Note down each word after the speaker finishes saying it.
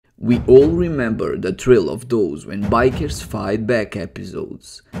We all remember the thrill of those when bikers fight back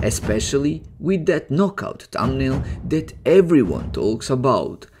episodes, especially with that knockout thumbnail that everyone talks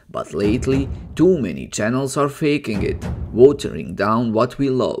about, but lately too many channels are faking it, watering down what we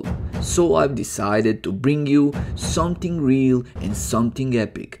love, so I've decided to bring you something real and something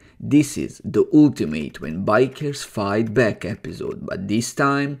epic. This is the ultimate when bikers fight back episode, but this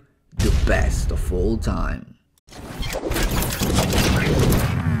time, the best of all time.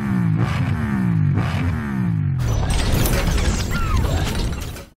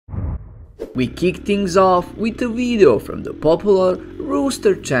 We kick things off with a video from the popular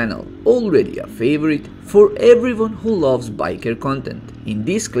Rooster channel, already a favorite for everyone who loves biker content. In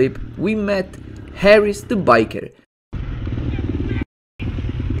this clip, we met Harris the biker,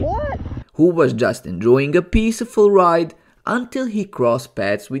 who was just enjoying a peaceful ride until he crossed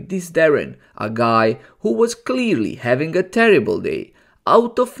paths with this Darren, a guy who was clearly having a terrible day.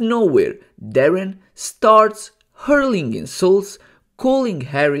 Out of nowhere, Darren starts hurling insults, calling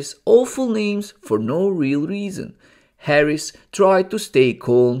Harris awful names for no real reason. Harris tried to stay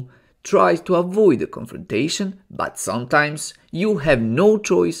calm, tries to avoid the confrontation, but sometimes you have no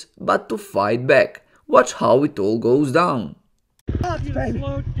choice but to fight back. Watch how it all goes down. You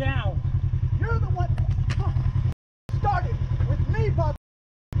slow down. You're the one that started with me, Bob.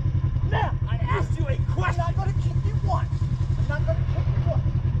 Now, I asked you a question. I'm not going to kick you once. I'm not going to kick you once.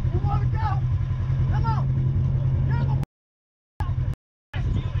 You want to go? Come on. You're the one.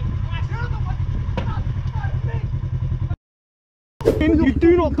 You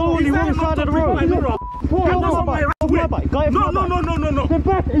do not go on the wrong side of the road. No.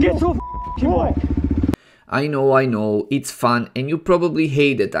 Get off your bike. I know, it's fun and you probably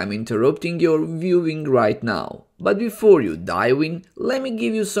hate that I'm interrupting your viewing right now. But before you dive in, let me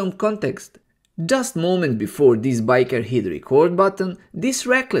give you some context. Just moments before this biker hit the record button, this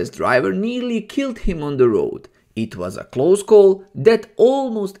reckless driver nearly killed him on the road. It was a close call that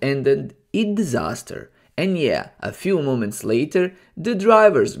almost ended in disaster. And yeah, a few moments later, the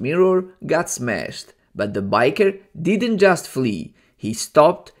driver's mirror got smashed. But the biker didn't just flee. He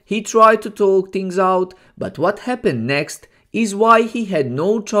stopped, he tried to talk things out, but what happened next is why he had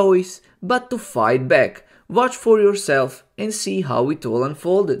no choice but to fight back. Watch for yourself and see how it all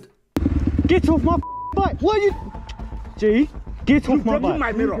unfolded. Get off my bike! What are you... G, get off my bike.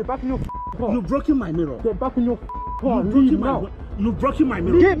 My mirror. Get back in your car. You broke my mirror. Get back in your car. You broke my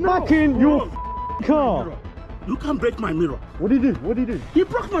mirror. Get back in your car. You can't break my mirror. What did he do? What did he do? He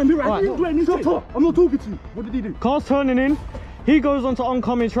broke my mirror. I didn't do anything. Shut up. I'm not talking to you. What did he do? Car's turning in. He goes onto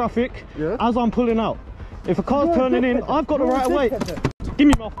oncoming traffic as I'm pulling out. If a car's turning in, I've got the right of way. Give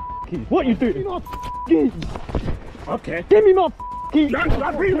me my keys. What are you doing? Give me my keys. Okay. Give me my keys.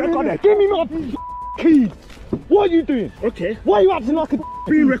 You're being recorded. Give me my keys. What are you doing? Okay. Why are you acting like a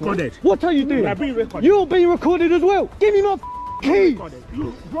being recorded? What are you doing? You're being recorded. You're being recorded as well. Give me my keys.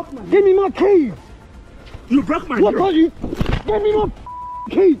 You broke my mirror. Give me my keys. You broke my What mirror. are you? Give me my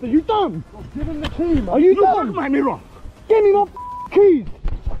keys. Are you dumb? Give him the key, man. Are you You dumb? broke my mirror. Give me my keys.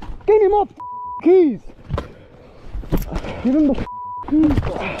 Give me my keys. Give him the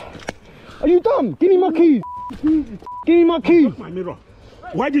keys. Are you dumb? Give me my keys. Give me my keys. Broke my mirror.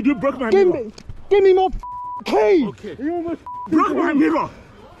 Why did you break my mirror? Give me my keys. Okay. You almost broke my mirror.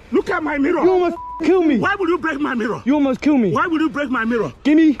 Look at my mirror. You almost kill me. Why would you break my mirror? You almost kill me. Why would you break my mirror?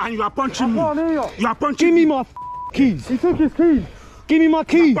 Give me. And you are punching me. You are punching Give me. me my keys. He took his keys. Give me my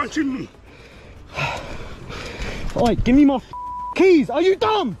keys. You are punching me. Alright, give me my keys. Are you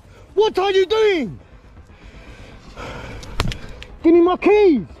dumb? What are you doing? Give me my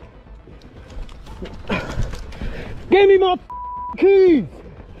keys. Give me my keys.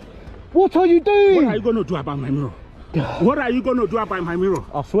 What are you doing? What are you going to do about my mirror? What are you going to do about my mirror?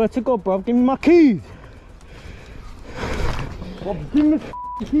 I swear to God, bro, give me my keys. Bob, give me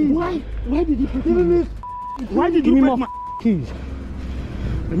the keys. Why did you break Give my me mirror? this. Why did Give you me break my my... keys.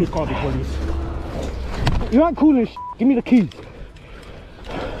 Let me call the police. You ain't cool as shit. Give me the keys.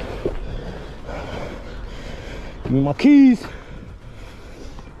 Give me my keys.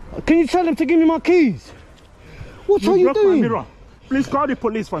 Can you tell him to give me my keys? What are you broke doing? my mirror. Please call the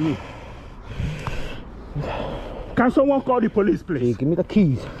police for me. Can someone call the police, please? Hey, give me the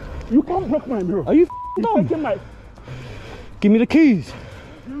keys. You can't break my mirror. Are you You're dumb? taking my... Give me the keys.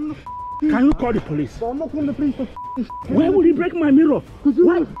 Can you call the police? I'm not calling the police for Why would he break my mirror?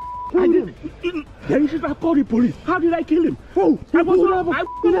 Why? I him. didn't. Then you should have called the police. How did I kill him? Oh, I was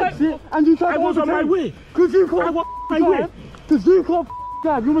on my way. Because you I can't was on my way. Because you can't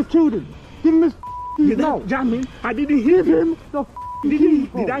drive. You almost killed him. Give him his keys Did I now. jam him? I didn't hit Give him. him the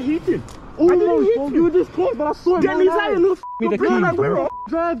Did I hit him? I didn't hit bro, you. you were this close, but I saw it. Then is that enough Me to the break my keys, mirror? bro.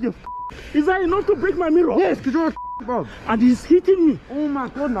 Drive your Is that enough to break my mirror? Yes, because you're bro. And he's hitting me. Oh my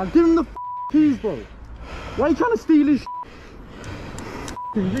god, now give him the keys, bro. Why are you trying to steal his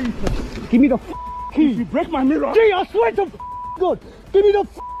Give me the If keys. you break my mirror, Gee, I swear to God. Give me the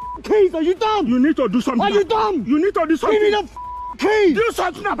keys. Are you dumb? you need to do something. Are you dumb? You need to do something. Give me the keys. Do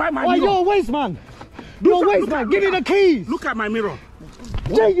something about my Why, mirror. you're a waste man. Do You're a some- waste look man. at- Give me the keys. Look at my mirror.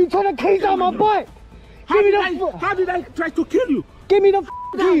 Jay, you trying to keys out my bike. How Give me did, the how did I try to kill you? Give me the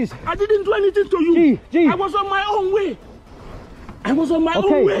keys. I didn't do anything to you. Gee. I was on my own way. I was on my own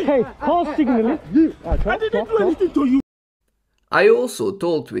Okay, way. okay. Car signaling. I didn't do anything to you. I also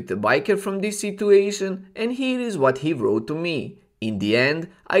talked with the biker from this situation, and here is what he wrote to me. In the end,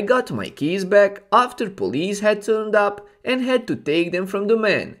 I got my keys back after police had turned up and had to take them from the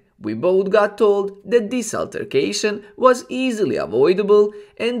man. We both got told that this altercation was easily avoidable,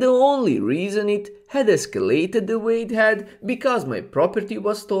 and the only reason it had escalated the way it had because my property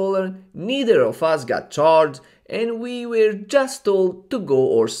was stolen, neither of us got charged, and we were just told to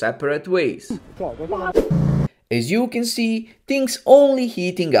go our separate ways. As you can see, things only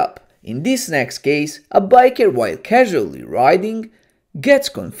heating up. In this next case, a biker, while casually riding, gets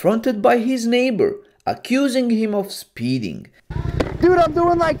confronted by his neighbor, accusing him of speeding. Dude, I'm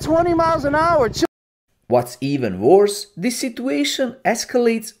doing like 20 miles an hour. What's even worse, this situation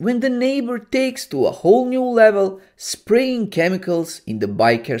escalates when the neighbor takes to a whole new level, spraying chemicals in the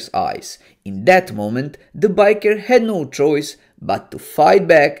biker's eyes. In that moment, the biker had no choice but to fight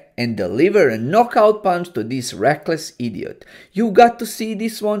back and deliver a knockout punch to this reckless idiot. You got to see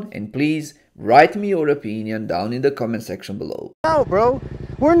this one, and please write me your opinion down in the comment section below. Out, bro.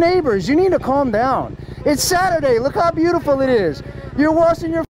 We're neighbors. You need to calm down. It's Saturday. Look how beautiful it is. You're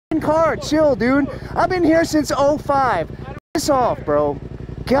washing your car. Chill, dude. I've been here since 05. Piss off, bro.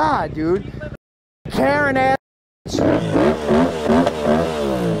 God, dude. Karen ass.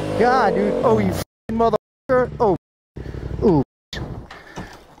 God, dude. Oh, you motherfucker. Oh. Ooh.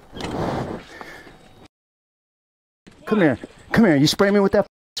 Come here. Come here. You spray me with that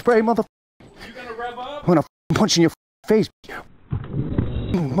spray, motherfucker. You gonna rev up? I'm gonna punch in your face.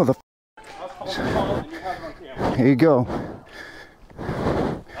 Motherfucker. Here you go.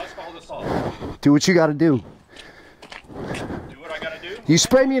 Let's call this off. Do what you gotta do. Do what I gotta do? You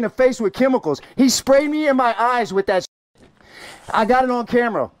sprayed me in the face with chemicals. He sprayed me in my eyes with that shit. I got it on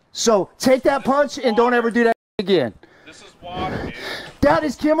camera. So take that punch and don't ever do that again. This is water, dude. That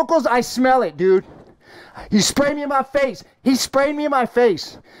is chemicals. I smell it, dude. You sprayed me in my face. He sprayed me in my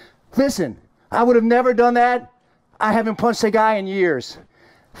face. Listen, I would have never done that. I haven't punched a guy in years.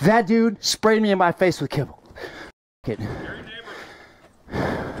 That dude sprayed me in my face with chemicals. F*** it. You're your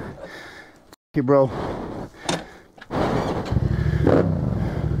neighbor. F*** you, bro.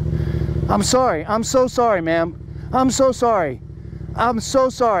 I'm sorry. I'm so sorry, ma'am. I'm so sorry. I'm so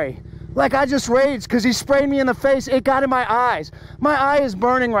sorry. Like, I just raged because he sprayed me in the face. It got in my eyes. My eye is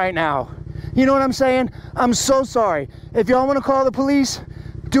burning right now. You know what I'm saying? I'm so sorry. If y'all want to call the police,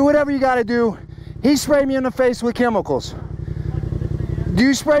 do whatever you got to do. He sprayed me in the face with chemicals.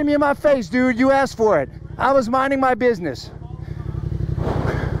 You sprayed me in my face, dude. You asked for it. I was minding my business.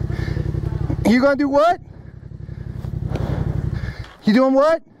 You gonna do what? You doing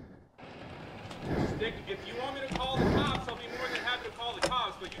what? Stick, if you want me to call the cops, I'll be more than happy to call the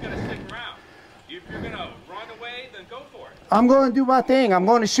cops, but you gotta stick around. If you're gonna run away, then go for it. I'm going to do my thing. I'm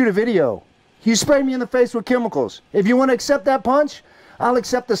going to shoot a video. You sprayed me in the face with chemicals. If you want to accept that punch, I'll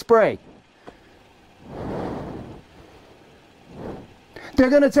accept the spray. They're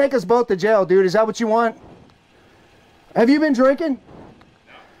going to take us both to jail, dude. Is that what you want? Have you been drinking?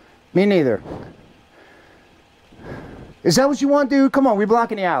 No. Me neither. Is that what you want, dude? Come on, we're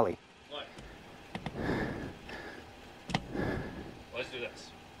blocking the alley. Look. Let's do this.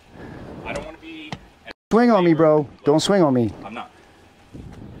 I don't want to be... Swing on me, bro. Don't swing on me. I'm not.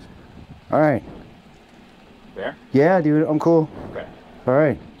 All right. Fair? Yeah, dude, I'm cool. Okay. All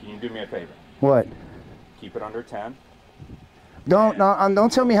right. Can you do me a favor? What? Keep it under 10.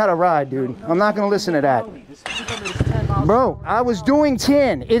 Don't tell me how to ride, dude. I'm not going to listen to that. Bro, I was doing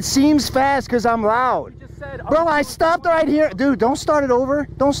 10. It seems fast because I'm loud. Bro, I stopped right here. Dude, don't start it over.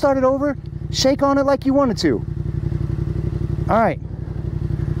 Don't start it over. Shake on it like you wanted to. All right.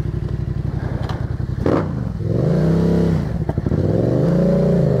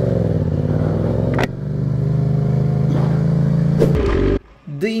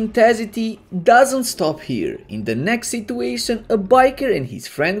 The intensity doesn't stop here. In the next situation, a biker and his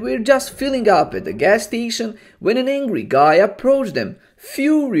friend were just filling up at the gas station when an angry guy approached them,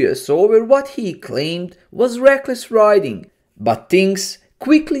 furious over what he claimed was reckless riding. But things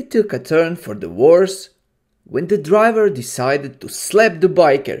quickly took a turn for the worse when the driver decided to slap the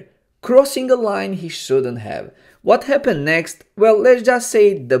biker, crossing a line he shouldn't have. What happened next? Well, let's just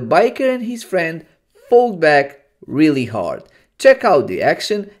say the biker and his friend fought back really hard. Check out the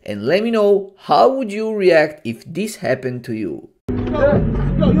action and let me know how would you react if this happened to you. I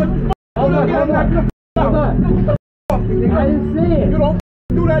didn't see it. You don't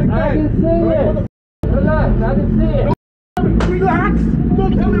do that again. I didn't see it. Relax, I didn't see it. Relax.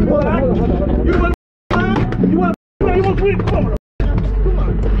 Don't tell me relax. You want to you want to come on.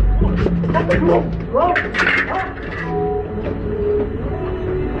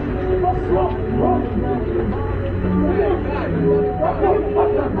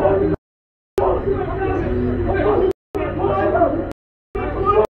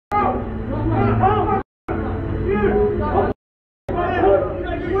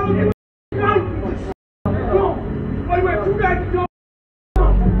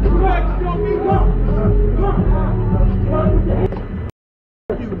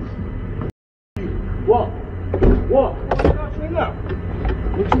 What?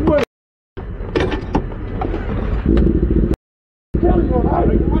 What you want? Tell you about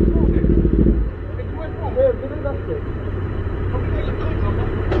it.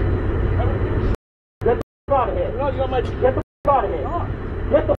 Get the f*** out of here. No, you got my... Get the f*** out of here.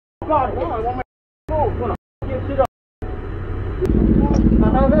 Get the f*** out of here. No, I want my... No, I'm gonna f*** shit up. I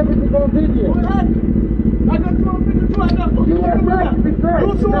have everything on video. What happened? I got 12 minutes right now. You were right.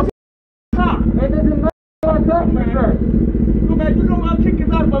 You saw it doesn't matter. Look, man, you know I'll kick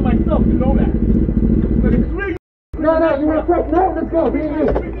him out by myself, you know that. But it's really... No, you were correct. No, let's go. Me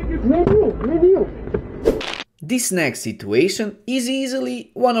and you. This next situation is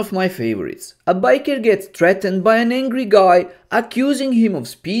easily one of my favorites. A biker gets threatened by an angry guy accusing him of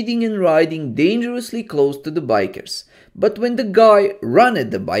speeding and riding dangerously close to the bikers. But when the guy ran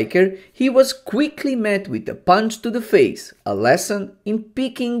at the biker, he was quickly met with a punch to the face, a lesson in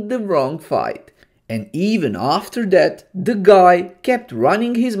picking the wrong fight. And even after that, the guy kept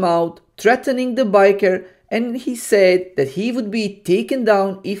running his mouth, threatening the biker, and he said that he would be taken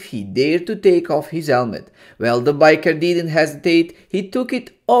down if he dared to take off his helmet. Well, the biker didn't hesitate, he took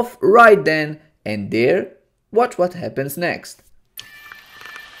it off right then and there. Watch what happens next.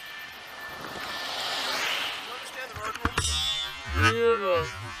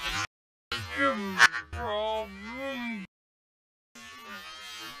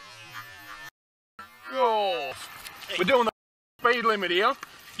 We're doing the speed limit here.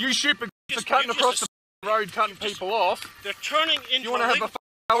 You stupid are cutting across the road, cutting people off. They're turning into you want to have a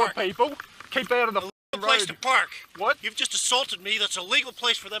go at people? Keep out of the road. Place to park. What? You've just assaulted me. That's a legal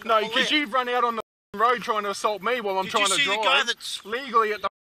place for them to No, pull in. because you've run out on the road trying to assault me while I'm trying to drive. Did you see the guy that's legally at the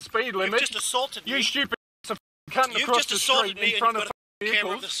speed limit? You've just assaulted me. You stupid are cutting across the street in front of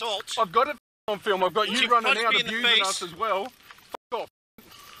vehicles. Assault. I've got it on film. I've got you running out abusing us as well. Fuck off.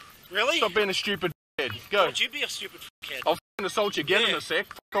 Really? Stop being a stupid head. Go. Don't you be a stupid kid. I'll assault you again in a sec.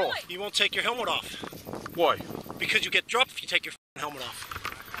 Fuck off. You won't take your helmet off. Why? Because you get dropped if you take your helmet off.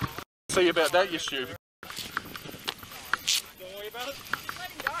 See about that, you stupid. Don't worry about it.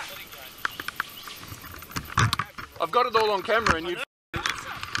 I've got it all on camera and you... I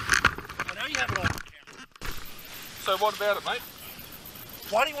know you have it all on camera. So what about it, mate?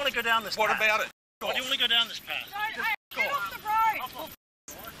 Why do you want to go down this path? What about it? Why do you want to go down this path? Get off the road!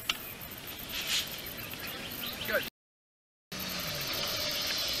 Go.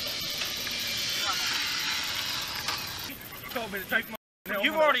 You told me to take my helmet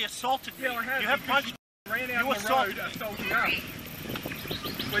You've already assaulted me. Yeah, I have. You have punched. Ran out on the road, assaulted us.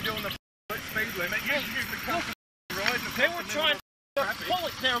 We're doing the speed limit. You stupid cunt riding across They were the trying. traffic.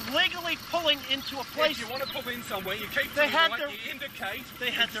 They're legally pulling into a place. If you want to pull in somewhere, you keep They to the had right, their- you indicate.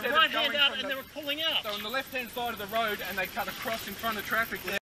 They had their instead of right hand going out from and the- they were pulling out. So on the left-hand side of the road, and they cut across in front of traffic,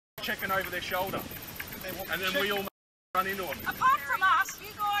 they're checking over their shoulder. And then we all run into them. Apart from us,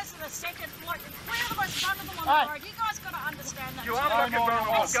 you guys are the second, like, we're the most vulnerable on the road. You guys got to understand that. You are too. fucking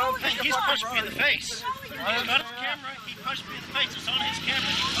vulnerable. Go and Hey, pick he's up punched me in the face. Show you. He's got his camera. He punched me in the face. It's on his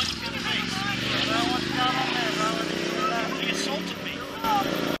camera. He punched me in the face. He assaulted me.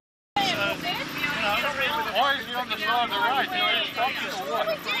 Why is he on the side of the road?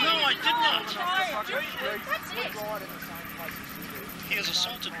 No, I did not. That's it. He has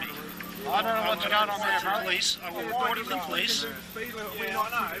assaulted me. I don't know what's going on there, bro. Police. I will report him to the police. Speed limit, we're not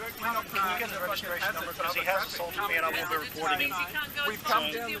Get the registration number because he has assaulted me and I will be reporting him. We've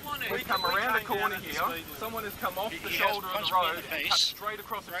come down, we've come around the corner here. Someone has come off the He has shoulder of punched the me in road, the and cut face. straight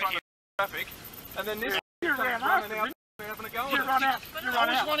across in Right front of traffic, and then this comes running out having a go You at run it. out. I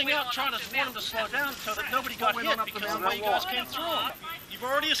was running out trying to warn him to slow down so that nobody got hit because of the way you guys came through. You've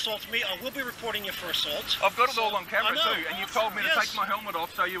already assaulted me. I will be reporting you for assault. I've got it all on camera I know. too, and you've told me to Yes. take my helmet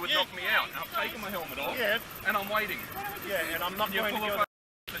off so you would Yeah. knock me out. And I've taken my helmet off, Yeah. and I'm waiting. Yeah, and I'm not You're going to full go. of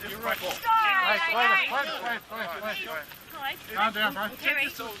so just back off. Calm down, bro. Terry,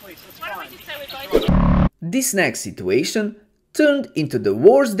 Please, it's why don't we fine. just say we're both... This next situation turned into the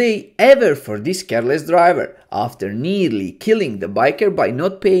worst day ever for this careless driver. After nearly killing the biker by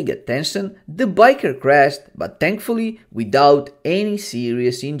not paying attention, the biker crashed, but thankfully without any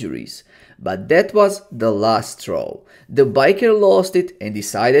serious injuries. But that was the last straw. The biker lost it and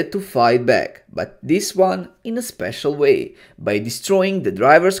decided to fight back, but this one in a special way, by destroying the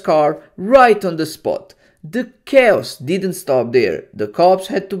driver's car right on the spot. The chaos didn't stop there. The cops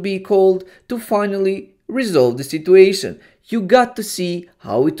had to be called to finally resolve the situation. You got to see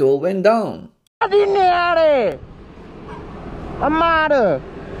how it all went down. 你娘嘞！他妈的！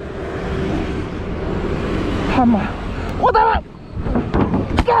他妈！我他妈！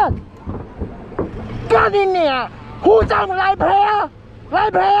干！干你娘！护长来赔啊！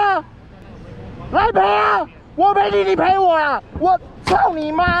来赔啊！来赔啊！我赔你，你赔我啦！我操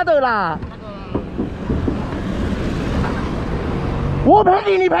你妈的啦！我赔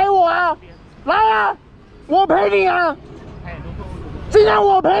你，你赔我啊！来啊！我赔你啊！今天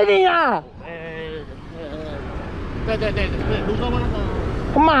我赔你啊！对，卢哥吗？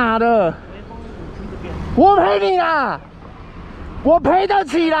他妈的！我赔你啦！我赔得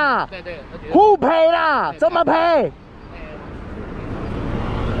起啦！对，互赔啦！怎么赔？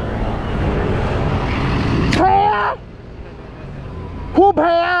赔啊！互赔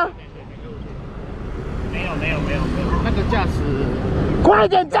啊！没有，那个驾驶，快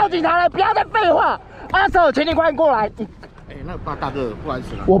点叫警察来！不要再废话！阿 Sir， 请你快点过来！那大哥，不好意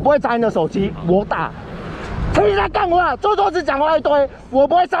思啦。我不会砸你的手机，我打。请你再干话，做错事讲话一堆，我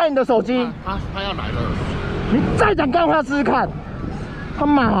不会杀你的手机。他要来了。你再讲干话试试看！他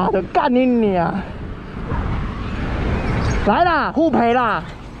妈的，干你娘！来啦，互赔啦，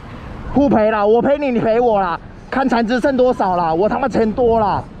互赔啦，我赔你，你赔我啦，看残值剩多少啦，我他妈钱多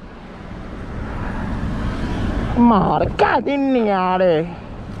啦！妈的，干你娘嘞！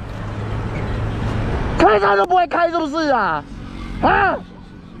开车都不会开是不是啊？啊！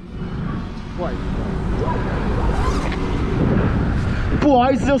不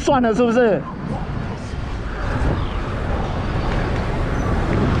好意思就算了是不是？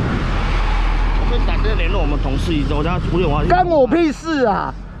我会打电话联络我们同事一周，我等下5点我要去。干我屁事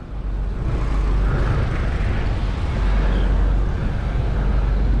啊！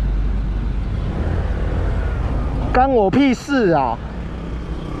干我屁事啊！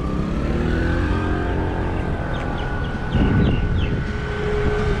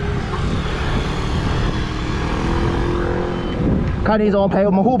看你怎么赔，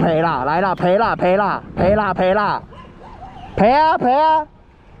我们互赔啦！来啦，赔啦，赔啦，赔啦，赔啦，赔啊，赔啊！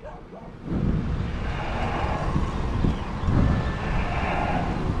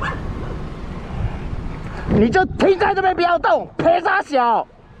你就停在这边不要动，赔啥小？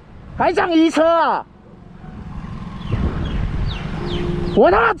还想移车啊？我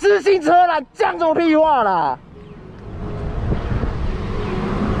他妈直行车啦，讲什么屁话啦？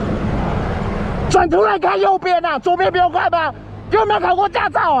转出来看右边啊，左边不用看吗？有没有考过驾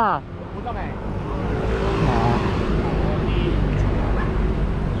照啊？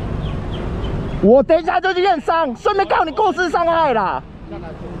我等一下就去验伤，顺便告你过失伤害啦。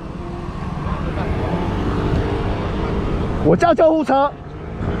我叫救护车。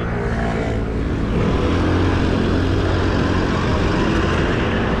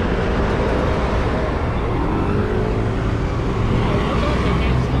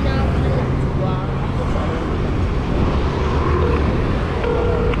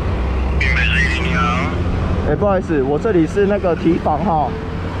不好意思，我这里是那个提防哈，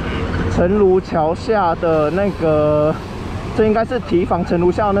陈如桥下的那个，这应该是提防陈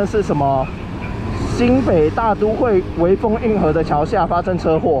如下，那是什么？新北大都会微风运河的桥下发生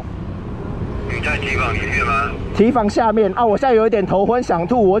车祸。你在提防里面吗？提防下面啊，我现在有一点头昏想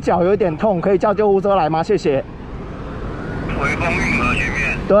吐，我脚有一点痛，可以叫救护车来吗？谢谢。微风运河前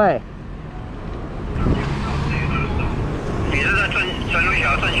面。对。你是在正路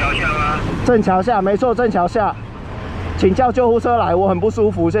桥正桥下吗？正桥下，没错，正桥下，请叫救护车来，我很不舒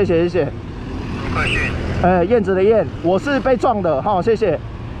服，谢谢谢谢。快讯。燕子的燕，我是被撞的，好，谢谢。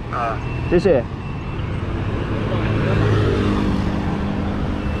啊，谢谢。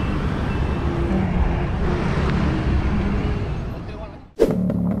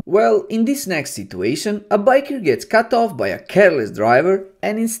Well, in this next situation, a biker gets cut off by a careless driver,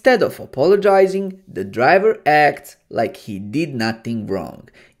 and instead of apologizing, the driver acts like he did nothing wrong,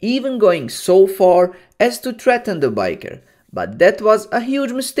 even going so far as to threaten the biker. But that was a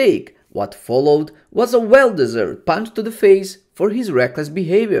huge mistake. What followed was a well-deserved punch to the face for his reckless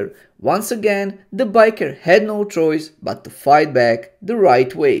behavior. Once again, the biker had no choice but to fight back the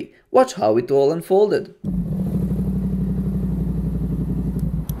right way. Watch how it all unfolded.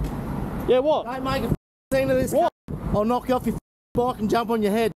 Yeah, what? Don't make a scene of this. What? I'll knock you off your bike and jump on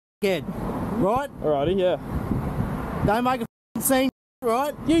your head, kid. Right? Alrighty, yeah. Don't make a scene,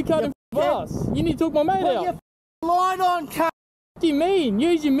 right? You cut him fast. You need to talk my mate out. Put your light on, cunt. What do you mean?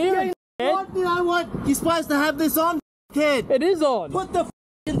 Use your mirror, What? You know what? You're supposed to have this on, kid. It is on. Put the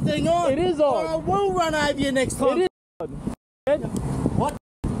thing on. It is on. Or I will run over you next time. It is on. What?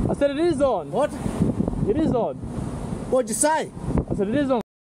 I said it is on. What? It is on. What'd you say? I said it is on.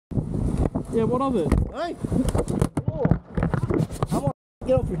 Yeah, what of it? Hey. Oh. Come on,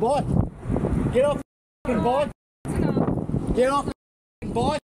 get off your bike. Get off your bike. Get off your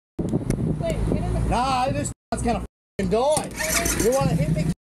bike. Wait, get in the No, this guy's gonna die. You wanna hit me?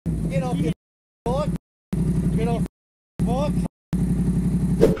 Get off your bike. Get off your bike.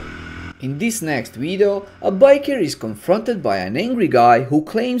 In this next video, a biker is confronted by an angry guy who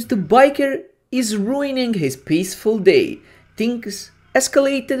claims the biker is ruining his peaceful day. Things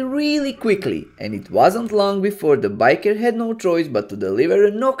escalated really quickly, and it wasn't long before the biker had no choice but to deliver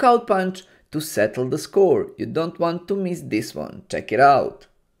a knockout punch to settle the score. You don't want to miss this one. Check it out.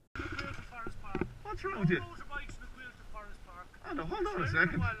 What's wrong with you? Oh, no, hold on a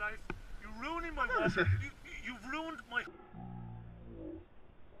second. You're ruining my Hold on a second. You've ruined my...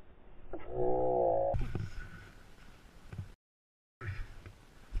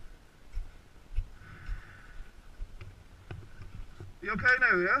 You okay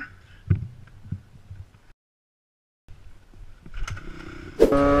now, yeah?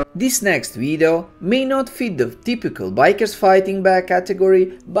 This next video may not fit the typical bikers fighting back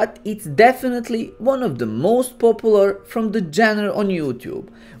category, but it's definitely one of the most popular from the genre on YouTube.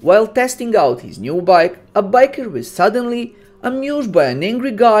 While testing out his new bike, a biker was suddenly amused by an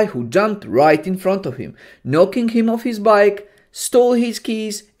angry guy who jumped right in front of him, knocking him off his bike, stole his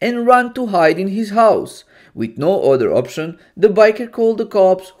keys and ran to hide in his house. With no other option, the biker called the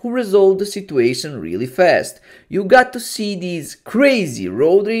cops, who resolved the situation really fast. You got to see these crazy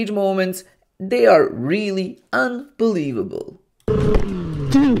road rage moments, they are really unbelievable.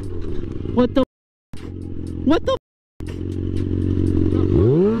 Dude, what the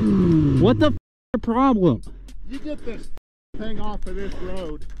your problem? You get this thing off of this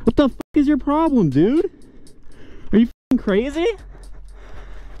road. What the is your problem, dude? Are you crazy?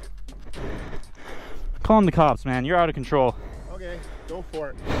 Calling the cops, man. You're out of control. Okay, go for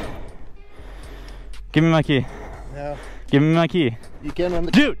it. Give me my key. No. Give me my key. You can on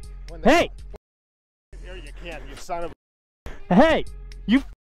the... Dude! Hey! There you can, you son of a... Hey! You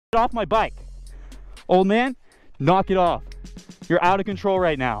off my bike. Old man, knock it off. You're out of control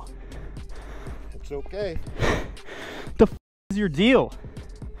right now. It's okay. The is your deal?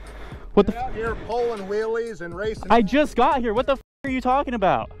 What the out here pulling wheelies and racing. I just got here. What the are you talking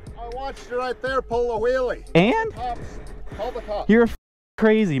about? I watched you right there pull a wheelie. And? Call the cops. You're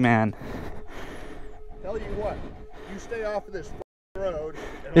crazy, man. Tell you what, you stay off of this road.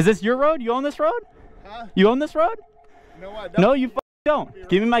 Is this your road? You own this road? Huh? You own this road? No, I don't. No, you don't.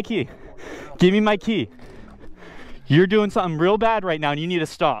 Give me my key. Give me my key. You're doing something real bad right now and you need to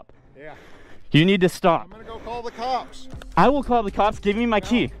stop. Yeah. You need to stop. I'm gonna go call the cops. I will call the cops. Give me my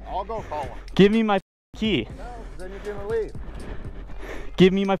key. I'll go call them. Give me my key. No, then you're gonna leave.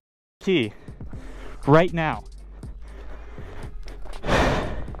 Give me my key. Right now.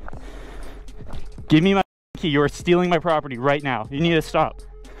 Give me my key. You are stealing my property right now. You need to stop.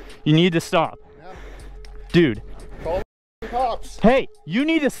 You need to stop. Yeah. Dude. Call the cops. Hey, you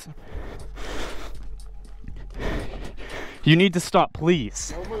need to... You need to stop,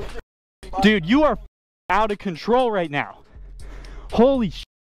 please. Dude, you are out of control right now. Holy sh**.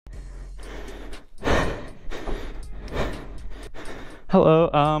 Hello,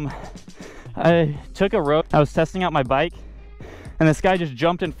 I took a road. I was testing out my bike, and this guy just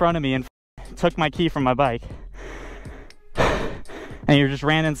jumped in front of me and took my key from my bike. And he just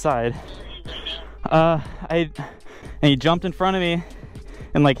ran inside. And he jumped in front of me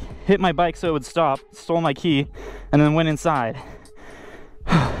and like hit my bike so it would stop, stole my key, and then went inside.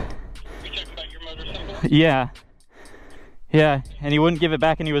 Yeah. Yeah, and he wouldn't give it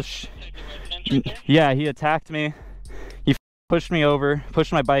back, and he was... Yeah, he attacked me. He pushed me over,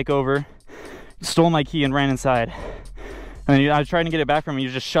 pushed my bike over, stole my key and ran inside. And I was trying to get it back from him, he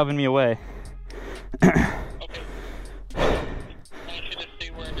was just shoving me away. Okay. I want you to stay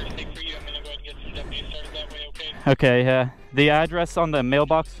wherever it's safe for you. I'm gonna go ahead and get some deputies started that way, okay? Okay, yeah. The address on the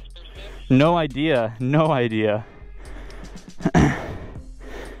mailbox? No idea. No idea.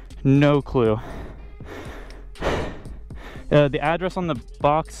 No clue. The address on the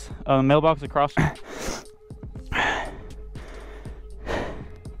box, mailbox across.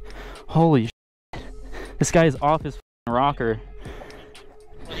 Holy shit. This guy is off his rocker.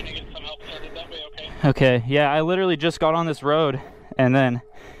 We're gonna get some help started that way, okay? Okay, yeah, I literally just got on this road and then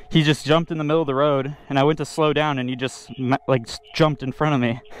he just jumped in the middle of the road and I went to slow down and he just like jumped in front of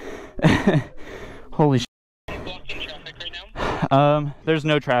me. Holy shit. Are you blocking traffic right now? There's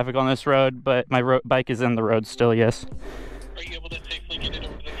no traffic on this road, but my bike is in the road still, yes. Are you able to safely get it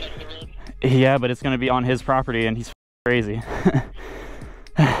over to the side of the road? Yeah, but it's gonna be on his property and he's crazy.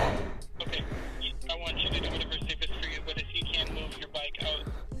 Okay, I want you to do whatever's safest for you, but if you can move your bike out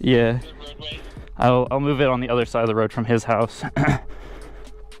Yeah. the roadway. I'll move it on the other side of the road from his house.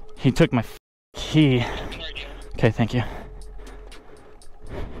 He took my key. Right here. Okay, thank you.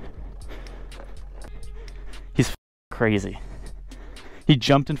 He's crazy. He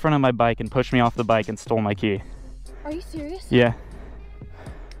jumped in front of my bike and pushed me off the bike and stole my key. Are you serious? Yeah.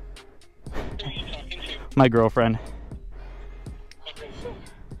 Who are you talking to? My girlfriend. Okay.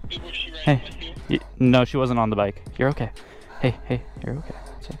 Was she riding Hey. with you? No, she wasn't on the bike. You're okay. Hey, you're okay.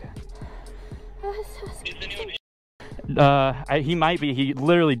 It's okay. Is anyone in? He might be. He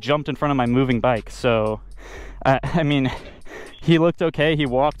literally jumped in front of my moving bike. So, I mean, he looked okay. He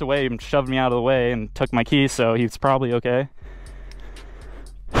walked away and shoved me out of the way and took my key. So he's probably okay.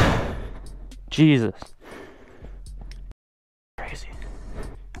 Jesus. Crazy.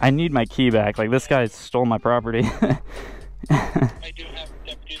 I need my key back. Like, this guy stole my property. I do have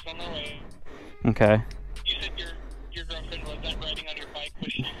deputies on their way. Okay. You said your girlfriend was that riding on your bike.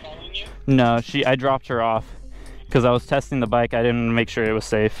 Was she following you? No, I dropped her off because I was testing the bike. I didn't make sure it was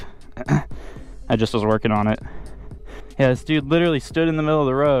safe. I just was working on it. Yeah, this dude literally stood in the middle of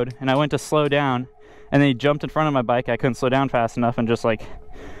the road and I went to slow down and then he jumped in front of my bike. I couldn't slow down fast enough and just like,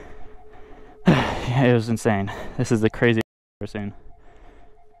 yeah, it was insane. This is the craziest I've ever seen.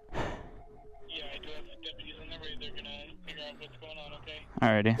 Yeah, I do have deputies on their way. They're gonna figure out what's going on, okay?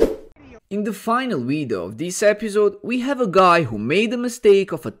 Alrighty. In the final video of this episode, we have a guy who made the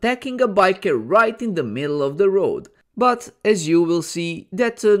mistake of attacking a biker right in the middle of the road. But as you will see,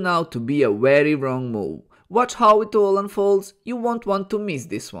 that turned out to be a very wrong move. Watch how it all unfolds, you won't want to miss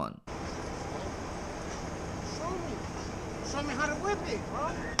this one. Show me how to whip it, bro.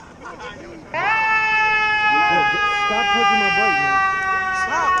 Stop touching my bike, man.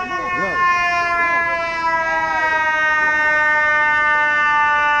 Stop, come on. No.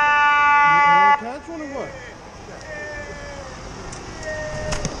 Catch one or what?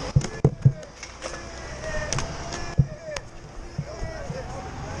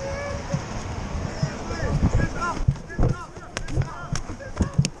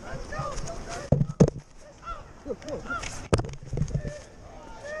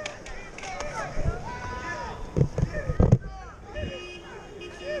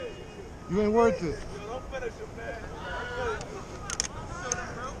 You ain't worth it.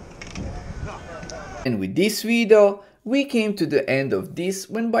 And with this video, we came to the end of this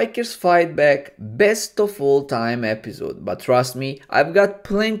When Bikers Fight Back best of all time episode. But trust me, I've got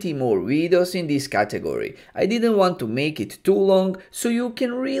plenty more videos in this category. I didn't want to make it too long so you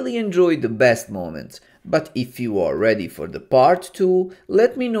can really enjoy the best moments. But if you are ready for the part 2,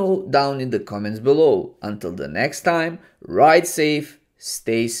 let me know down in the comments below. Until the next time, ride safe,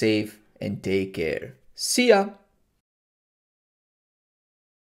 stay safe and take care. See ya!